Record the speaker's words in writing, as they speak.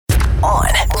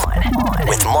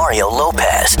with Mario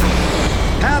Lopez.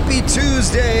 Happy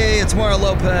Tuesday. It's Mario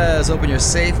Lopez. Hoping you're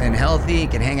safe and healthy. You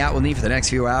can hang out with me for the next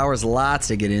few hours. Lots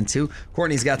to get into.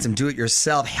 Courtney's got some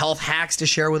do-it-yourself health hacks to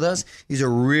share with us. These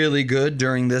are really good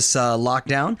during this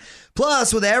lockdown.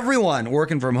 Plus, with everyone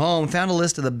working from home, found a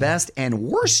list of the best and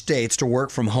worst states to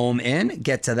work from home in.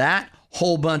 Get to that.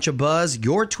 Whole bunch of buzz,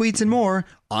 your tweets, and more.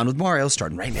 On with Mario,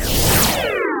 starting right now.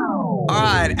 All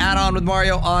right, add On With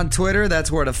Mario on Twitter. That's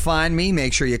where to find me.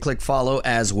 Make sure you click follow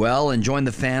as well and join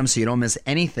the fam so you don't miss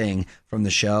anything from the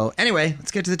show. Anyway,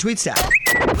 let's get to the tweet stack.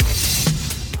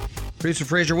 Producer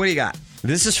Fraser, what do you got?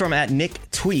 This is from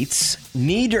 @NickTweets.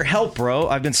 Need your help, bro.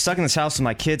 I've been stuck in this house with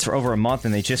my kids for over a month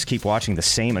and they just keep watching the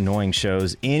same annoying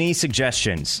shows. Any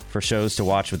suggestions for shows to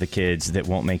watch with the kids that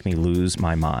won't make me lose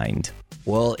my mind?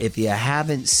 Well, if you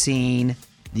haven't seen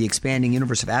The Expanding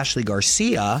Universe of Ashley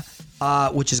Garcia,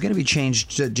 which is going to be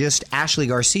changed to just Ashley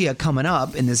Garcia coming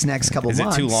up in this next couple months.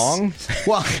 Is it too long?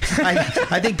 Well,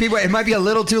 I think people, it might be a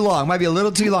little too long.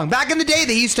 Back in the day,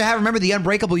 they used to have, remember the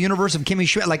Unbreakable Universe of Kimmy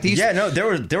Schmidt? Like these. Yeah, no,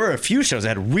 there were a few shows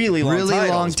that had really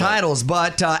long titles.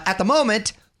 But at the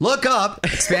moment, look up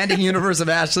Expanding Universe of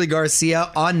Ashley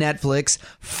Garcia on Netflix.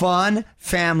 Fun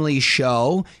family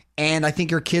show. And I think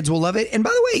your kids will love it. And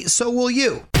by the way, so will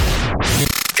you.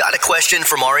 Got a question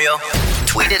for Mario?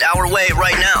 Tweet it our way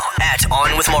right now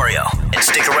 @OnWithMario. And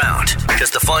stick around,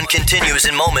 because the fun continues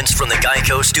in moments from the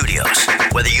Geico Studios.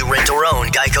 Whether you rent or own,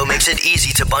 Geico makes it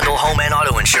easy to bundle home and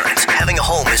auto insurance. Having a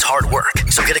home is hard work,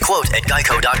 so get a quote at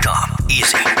Geico.com.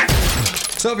 Easy.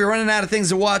 So if you're running out of things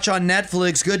to watch on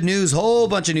Netflix, good news, whole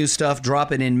bunch of new stuff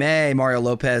dropping in May. Mario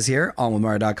Lopez here,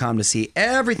 OnWithMario.com to see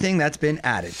everything that's been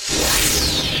added.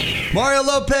 Mario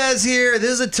Lopez here.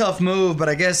 This is a tough move, but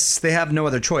I guess they have no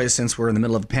other choice since we're in the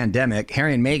middle of a pandemic.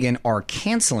 Harry and Meghan are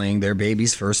canceling their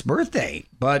baby's first birthday,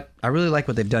 but I really like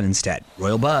what they've done instead.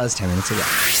 Royal Buzz, 10 minutes ago.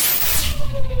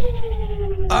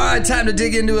 All right, time to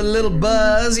dig into a little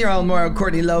buzz. You're on Mario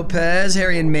Courtney Lopez.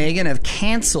 Harry and Meghan have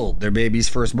canceled their baby's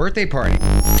first birthday party.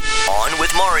 On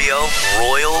with Mario,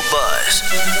 Royal Buzz.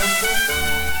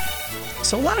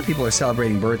 So a lot of people are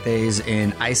celebrating birthdays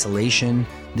in isolation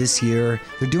this year.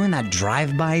 They're doing that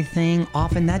drive-by thing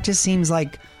often. That just seems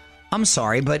like, I'm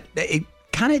sorry, but it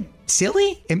kind of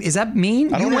silly. Is that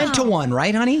mean? You went to one,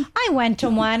 right, honey? I went to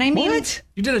one. I mean, what?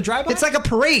 You did a drive-by? It's like a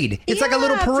parade. It's like a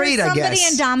little parade, I guess. Somebody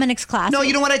in Dominic's class. No,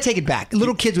 you know what? I take it back.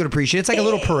 Little kids would appreciate it. It's like a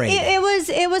little parade.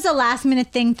 It was a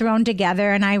last-minute thing thrown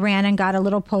together, and I ran and got a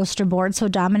little poster board so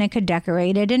Dominic could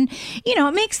decorate it. And, you know,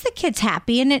 it makes the kids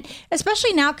happy. And it,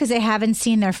 especially now because they haven't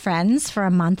seen their friends for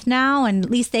a month now, and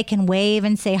at least they can wave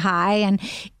and say hi. And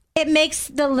it makes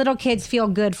the little kids feel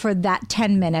good for that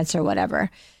 10 minutes or whatever.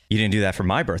 You didn't do that for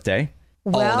my birthday.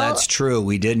 Well, that's true.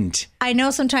 We didn't. I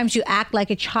know sometimes you act like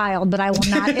a child, but I will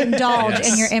not indulge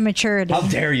in your immaturity. How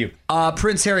dare you?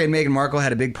 Prince Harry and Meghan Markle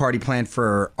had a big party planned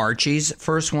for Archie's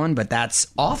first one, but that's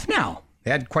off now.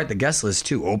 They had quite the guest list,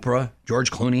 too. Oprah,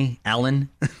 George Clooney, Ellen.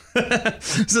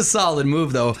 It's a solid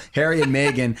move, though. Harry and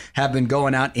Meghan have been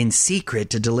going out in secret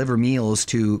to deliver meals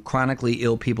to chronically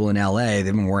ill people in L.A.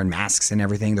 They've been wearing masks and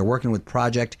everything. They're working with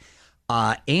Project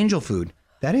Angel Food.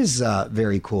 That is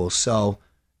very cool. So,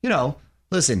 you know,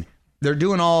 listen, they're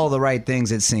doing all the right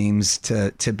things, it seems,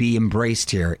 to be embraced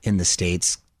here in the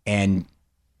States. And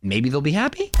maybe they'll be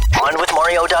happy.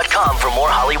 OnWithMario.com for more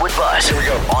Hollywood buzz. Here we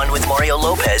go. On with Mario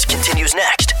Lopez continues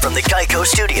next from the Geico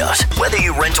Studios. Whether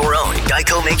you rent or own,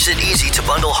 Geico makes it easy to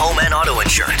bundle home and auto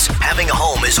insurance. Having a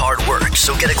home is hard work,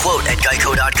 so get a quote at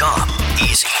Geico.com.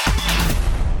 Easy.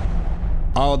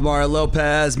 On with Mario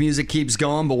Lopez. Music keeps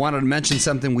going, but wanted to mention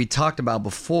something we talked about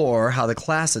before, how the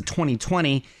class of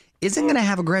 2020 isn't going to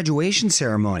have a graduation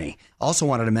ceremony. Also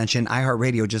wanted to mention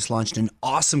iHeartRadio just launched an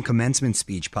awesome commencement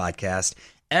speech podcast.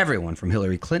 Everyone from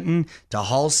Hillary Clinton to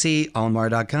Halsey on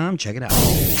Mario.com. Check it out.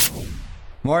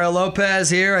 Mario Lopez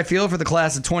here. I feel for the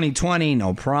class of 2020.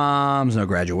 No proms, no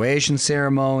graduation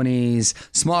ceremonies.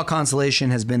 Small consolation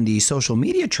has been the social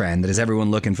media trend that has everyone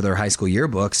looking for their high school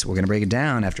yearbooks. We're going to break it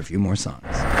down after a few more songs.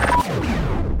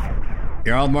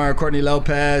 You're on Mario Courtney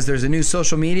Lopez. There's a new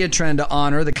social media trend to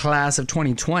honor the class of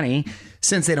 2020.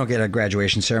 Since they don't get a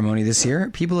graduation ceremony this year,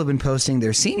 people have been posting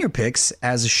their senior pics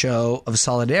as a show of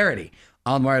solidarity.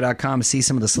 On Mario.com to see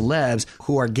some of the celebs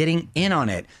who are getting in on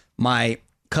it. My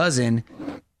cousin,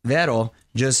 Vero,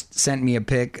 just sent me a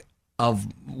pic of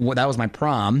that was my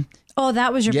prom. Oh,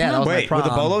 that was your prom? That was my prom.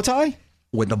 With a bolo tie?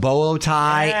 With the bolo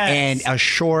tie and a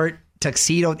short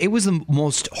tuxedo. It was the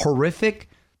most horrific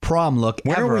prom look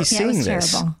ever. Where are we seeing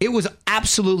this? Terrible. It was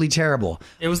absolutely terrible.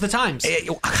 It was the Times.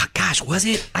 Gosh, was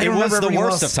it? I It don't was remember the everything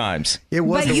worst else. of times. It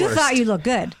was But the you worst. thought you looked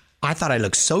good. I thought I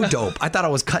looked so dope. I thought I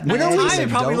was cutting When are we- edges It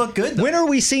and probably dope. looked good, though. When are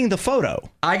we seeing the photo?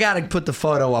 I got to put the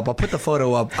photo up. I'll put the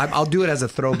photo up. I'll do it as a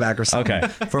throwback or something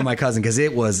for my cousin because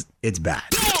it's bad.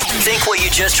 Think what you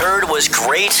just heard was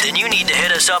great? Then you need to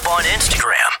hit us up on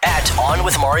Instagram at On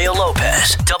With Mario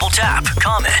Lopez. Double tap,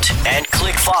 comment, and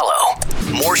click follow.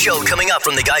 More show coming up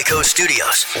from the Geico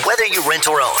Studios. Whether you rent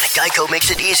or own, Geico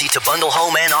makes it easy to bundle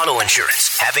home and auto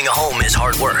insurance. Having a home is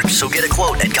hard work, so get a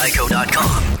quote at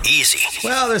geico.com. Easy.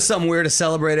 Well, there's something weird to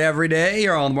celebrate every day.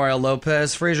 You're on Mario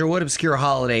Lopez. Fraser, what obscure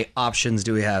holiday options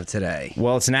do we have today?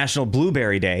 Well, it's National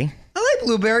Blueberry Day. I like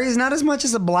blueberries, not as much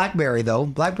as a blackberry, though.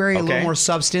 Blackberry, a little more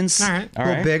substance, All right. a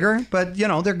little bigger. But,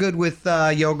 they're good with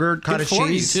yogurt, cottage for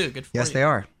you, cheese. too. Good for yes, you. they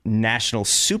are. National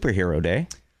Superhero Day.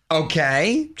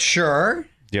 Okay, sure. Do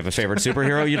you have a favorite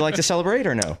superhero you'd like to celebrate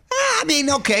or no? I mean,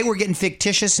 okay, we're getting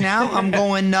fictitious now. I'm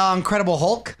going Incredible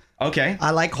Hulk. Okay.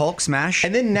 I like Hulk smash.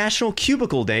 And then National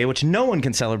Cubicle Day, which no one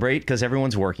can celebrate because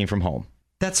everyone's working from home.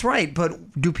 That's right,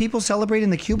 but do people celebrate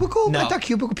in the cubicle? No. I thought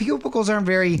cubicles aren't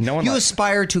very... No one you likes-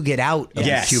 aspire to get out of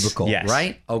Yes, the cubicle, yes.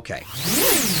 right? Okay.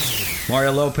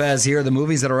 Mario Lopez here. The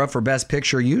movies that are up for Best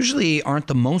Picture usually aren't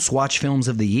the most watched films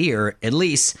of the year, at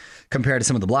least compared to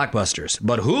some of the blockbusters.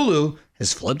 But Hulu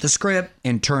has flipped the script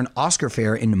and turned Oscar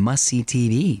fare into must-see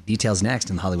TV. Details next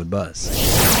in the Hollywood Buzz.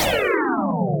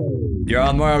 You're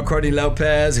on Mario Courtney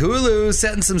Lopez. Hulu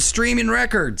setting some streaming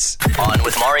records. On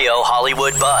With Mario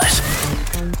Hollywood Buzz.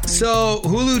 So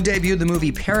Hulu debuted the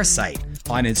movie Parasite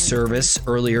on its service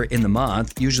earlier in the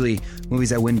month. Usually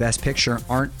movies that win Best Picture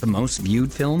aren't the most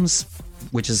viewed films,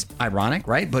 which is ironic,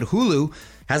 right? But Hulu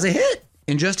has a hit.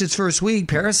 In just its first week,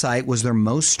 Parasite was their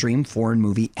most streamed foreign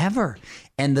movie ever,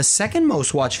 and the second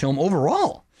most watched film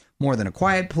overall. More than A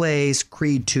Quiet Place,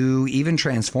 Creed 2, even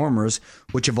Transformers,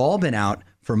 which have all been out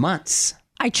for months.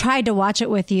 I tried to watch it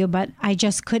with you, but I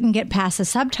just couldn't get past the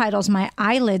subtitles. My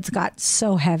eyelids got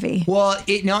so heavy. Well,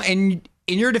 in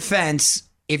your defense,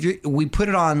 we put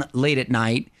it on late at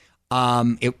night.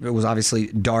 It was obviously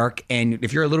dark, and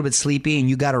if you're a little bit sleepy and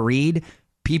you got to read,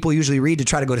 people usually read to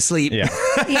try to go to sleep. Yeah.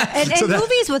 Yeah, and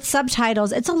movies with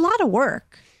subtitles, it's a lot of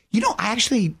work. I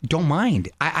actually don't mind.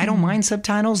 I don't mind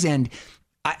subtitles, and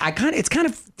they're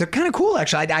kind of cool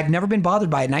actually. I've never been bothered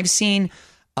by it, and I've seen.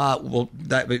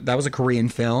 That was a Korean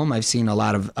film. I've seen a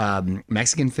lot of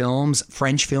Mexican films,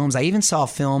 French films. I even saw a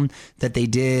film that they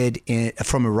did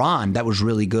from Iran that was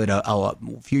really good a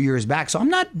few years back. So I'm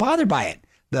not bothered by it.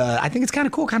 I think it's kind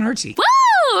of cool, kind of artsy.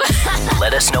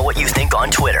 Let us know what you think on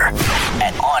Twitter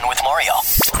at On With Mario.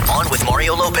 On With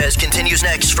Mario Lopez continues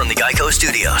next from the Geico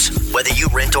Studios. Whether you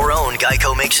rent or own,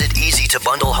 Geico makes it easy to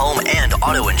bundle home and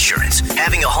auto insurance.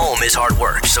 Having a home is hard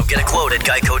work, so get a quote at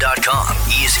geico.com.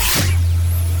 Easy.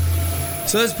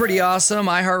 So that's pretty awesome.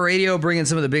 iHeartRadio bringing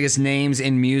some of the biggest names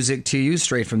in music to you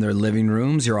straight from their living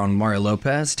rooms. You're on Mario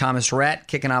Lopez. Thomas Rhett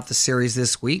kicking off the series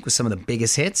this week with some of the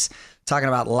biggest hits, talking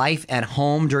about life at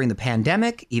home during the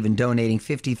pandemic, even donating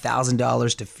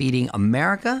 $50,000 to Feeding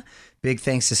America. Big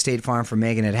thanks to State Farm for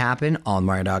making it happen. On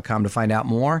Mario.com to find out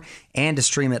more and to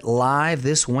stream it live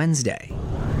this Wednesday.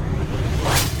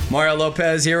 Mario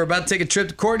Lopez here. We're about to take a trip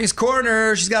to Courtney's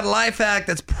Corner. She's got a life hack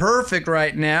that's perfect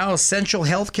right now. Essential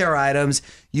healthcare items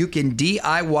you can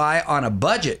DIY on a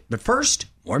budget. But first,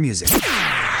 more music.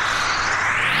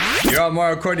 You're on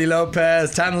Mario Courtney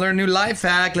Lopez. Time to learn a new life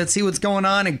hack. Let's see what's going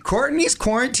on in Courtney's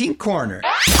Quarantine Corner.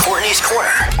 Courtney's Corner.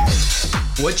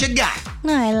 What you got?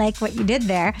 I like what you did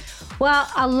there. Well,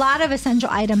 a lot of essential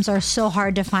items are so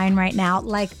hard to find right now,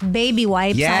 like baby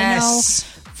wipes. Yes.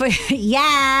 I know.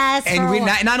 Yes. And we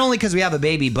not only because we have a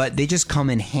baby, but they just come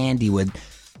in handy with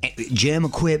gym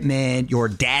equipment, your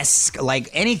desk, like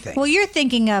anything. Well, you're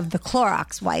thinking of the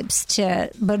Clorox wipes,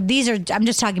 but these are, I'm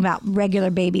just talking about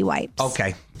regular baby wipes.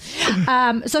 Okay.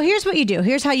 So here's what you do.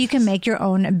 Here's how you can make your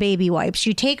own baby wipes.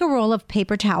 You take a roll of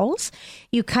paper towels,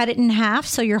 you cut it in half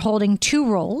so you're holding 2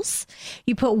 rolls.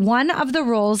 You put one of the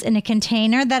rolls in a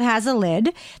container that has a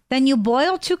lid. Then you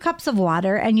boil 2 cups of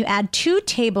water and you add 2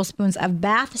 tablespoons of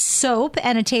bath soap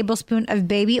and a tablespoon of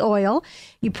baby oil.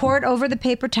 You pour it over the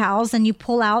paper towels and you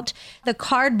pull out the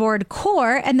cardboard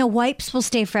core and the wipes will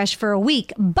stay fresh for a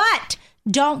week. But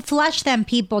don't flush them,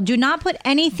 people. Do not put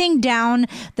anything down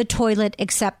the toilet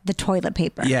except the toilet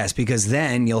paper. Yes, because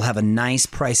then you'll have a nice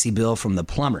pricey bill from the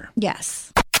plumber.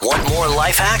 Yes. Want more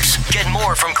life hacks? Get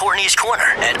more from Courtney's Corner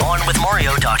at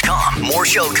onwithmario.com. More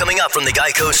show coming up from the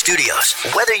Geico Studios.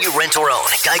 Whether you rent or own,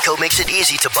 Geico makes it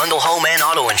easy to bundle home and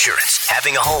auto insurance.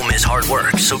 Having a home is hard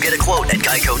work, so get a quote at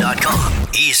geico.com.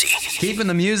 Easy. Keeping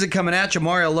the music coming at you,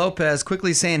 Mario Lopez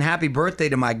quickly saying happy birthday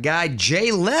to my guy,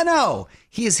 Jay Leno.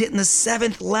 He is hitting the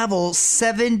 7th level,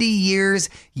 70 years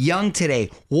young today.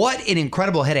 What an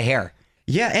incredible head of hair.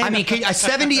 Yeah, and I mean, a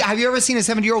 70. Have you ever seen a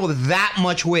 70-year-old with that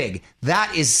much wig?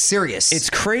 That is serious. it's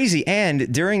crazy.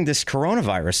 And during this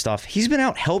coronavirus stuff, he's been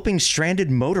out helping stranded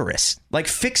motorists, like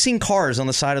fixing cars on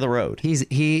the side of the road.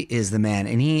 He is the man,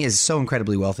 and he is so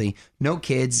incredibly wealthy. No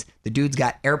kids. The dude's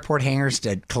got airport hangars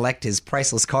to collect his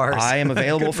priceless cars. I am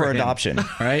available Good for him. adoption.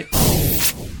 Right?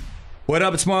 What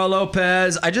up, it's Mario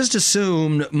Lopez. I just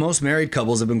assumed most married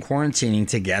couples have been quarantining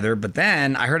together, but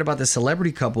then I heard about this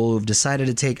celebrity couple who've decided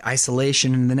to take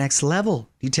isolation to the next level.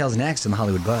 Details next on the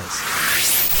Hollywood Buzz.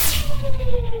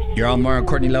 You're on Mario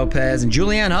Courtney Lopez, and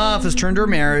Julianne Hough has turned her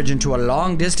marriage into a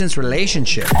long-distance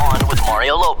relationship. On with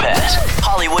Mario Lopez.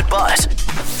 Hollywood Buzz.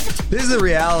 This is the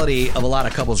reality of a lot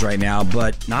of couples right now,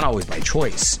 but not always by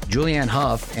choice. Julianne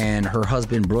Hough and her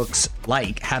husband Brooks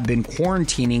have been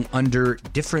quarantining under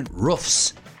different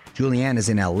roofs. Julianne is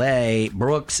in LA,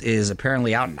 Brooks is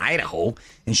apparently out in Idaho,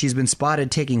 and she's been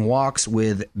spotted taking walks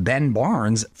with Ben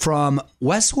Barnes from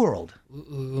Westworld.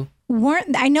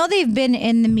 I know they've been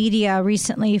in the media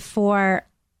recently for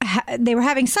they were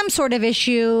having some sort of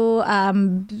issue.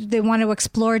 They want to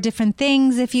explore different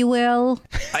things, if you will.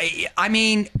 I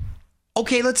mean,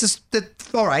 okay, let's just,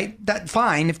 all right,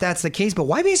 fine if that's the case, but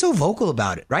why be so vocal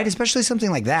about it, right? Especially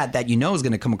something like that you know is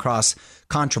going to come across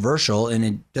controversial, and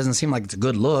it doesn't seem like it's a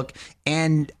good look.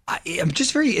 And it's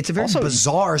a very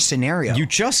bizarre scenario. You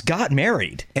just got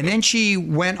married. And then she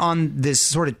went on this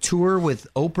sort of tour with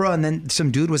Oprah, and then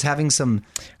some dude was having some...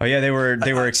 Oh, yeah, they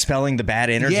were expelling the bad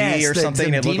energy or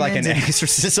something. It looked like an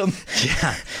exorcism.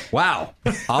 Yeah. Wow.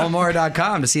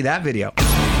 Almar.com to see that video.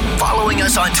 Following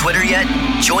us on Twitter yet?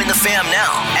 Join the fam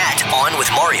now at On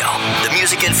With Mario. The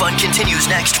music and fun continues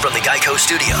next from the Geico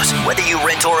Studios. Whether you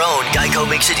rent or own, Geico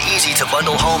makes it easy to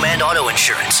bundle home and auto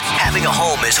insurance. Having a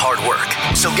home is hard work,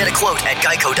 so get a quote at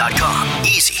geico.com.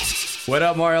 Easy. What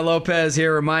up, Mario Lopez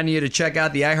here, reminding you to check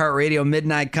out the iHeartRadio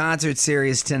Midnight Concert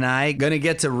Series tonight. Gonna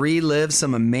get to relive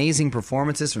some amazing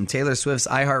performances from Taylor Swift's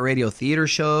iHeartRadio theater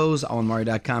shows. On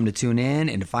Mario.com to tune in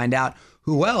and to find out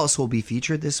who else will be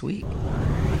featured this week.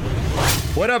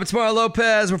 What up, it's Mario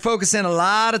Lopez. We're focusing a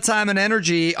lot of time and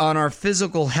energy on our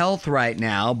physical health right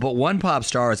now, but one pop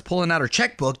star is pulling out her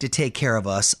checkbook to take care of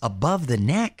us above the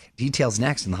neck. Details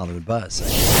next in the Hollywood Buzz.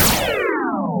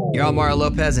 You're on Mario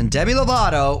Lopez, and Demi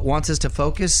Lovato wants us to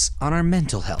focus on our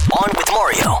mental health. On with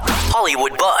Mario,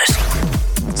 Hollywood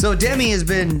Buzz. So Demi has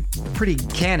been pretty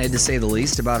candid, to say the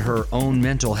least, about her own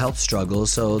mental health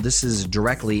struggles, so this is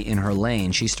directly in her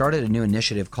lane. She started a new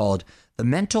initiative called the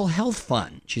Mental Health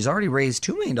Fund. She's already raised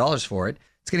 $2 million for it.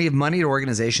 It's going to give money to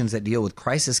organizations that deal with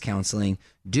crisis counseling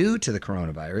due to the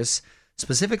coronavirus.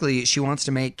 Specifically, she wants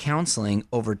to make counseling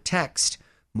over text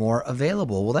more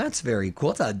available. Well, that's very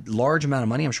cool. It's a large amount of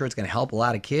money. I'm sure it's going to help a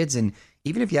lot of kids. And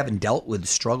even if you haven't dealt with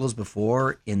struggles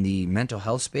before in the mental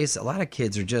health space, a lot of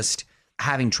kids are just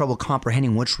having trouble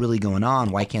comprehending what's really going on.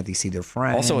 Why can't they see their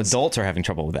friends? Also, adults are having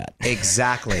trouble with that.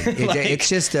 Exactly. It's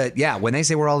just, when they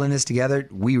say we're all in this together,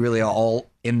 we really are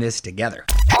all in this together.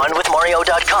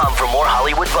 OnWithMario.com for more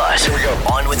Hollywood Buzz. Here we go.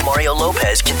 On with Mario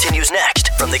Lopez continues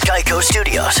next from the Geico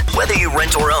Studios. Whether you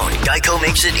rent or own, Geico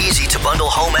makes it easy to bundle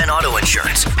home and auto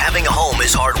insurance. Having a home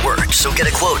is hard work, so get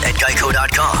a quote at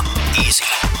geico.com. Easy.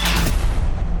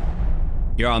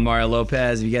 You're on Mario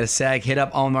Lopez. If you get a sec, hit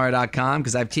up allmario.com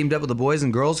because I've teamed up with the Boys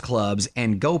and Girls Clubs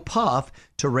and Go Puff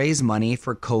to raise money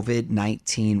for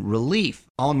COVID-19 relief.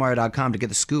 Allmario.com to get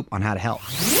the scoop on how to help.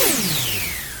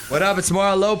 What up? It's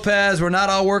Mario Lopez. We're not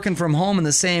all working from home in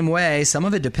the same way. Some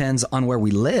of it depends on where we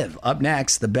live. Up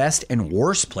next, the best and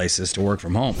worst places to work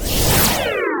from home.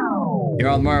 You're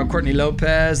on Mario Courtney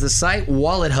Lopez. The site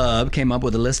Wallet Hub came up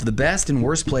with a list of the best and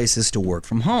worst places to work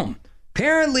from home.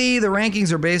 Apparently, the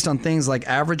rankings are based on things like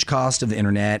average cost of the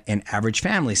internet and average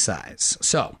family size.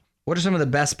 So, what are some of the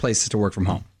best places to work from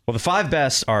home? Well, the 5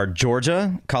 best are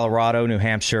Georgia, Colorado, New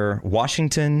Hampshire,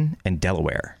 Washington, and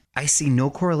Delaware. I see no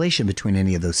correlation between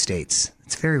any of those states.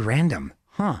 It's very random.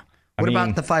 Huh. What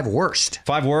about the 5 worst?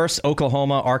 5 worst: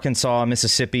 Oklahoma, Arkansas,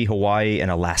 Mississippi, Hawaii,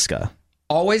 and Alaska.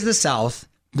 Always the South.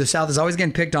 The South is always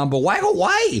getting picked on, but why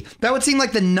Hawaii? That would seem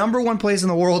like the number one place in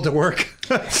the world to work.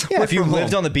 Yeah, if you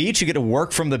lived on the beach, you get to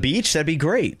work from the beach. That'd be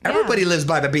great. Everybody lives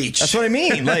by the beach. That's what I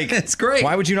mean. Like, it's great.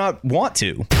 Why would you not want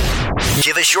to?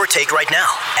 Give us your take right now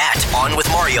at On With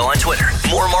Mario on Twitter.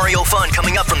 More Mario fun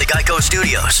coming up from the Geico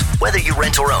Studios. Whether you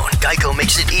rent or own, Geico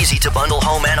makes it easy to bundle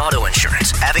home and auto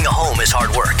insurance. Having a home is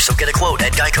hard work, so get a quote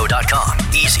at geico.com.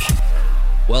 Easy.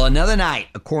 Well, another night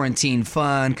of quarantine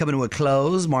fun coming to a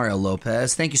close. Mario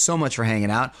Lopez, thank you so much for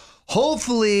hanging out.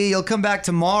 Hopefully, you'll come back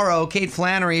tomorrow. Kate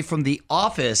Flannery from The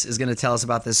Office is going to tell us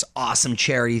about this awesome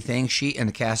charity thing she and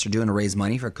the cast are doing to raise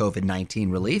money for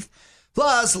COVID-19 relief.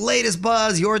 Plus, latest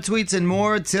buzz, your tweets, and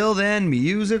more. Till then,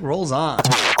 music rolls on.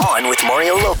 On with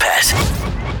Mario Lopez.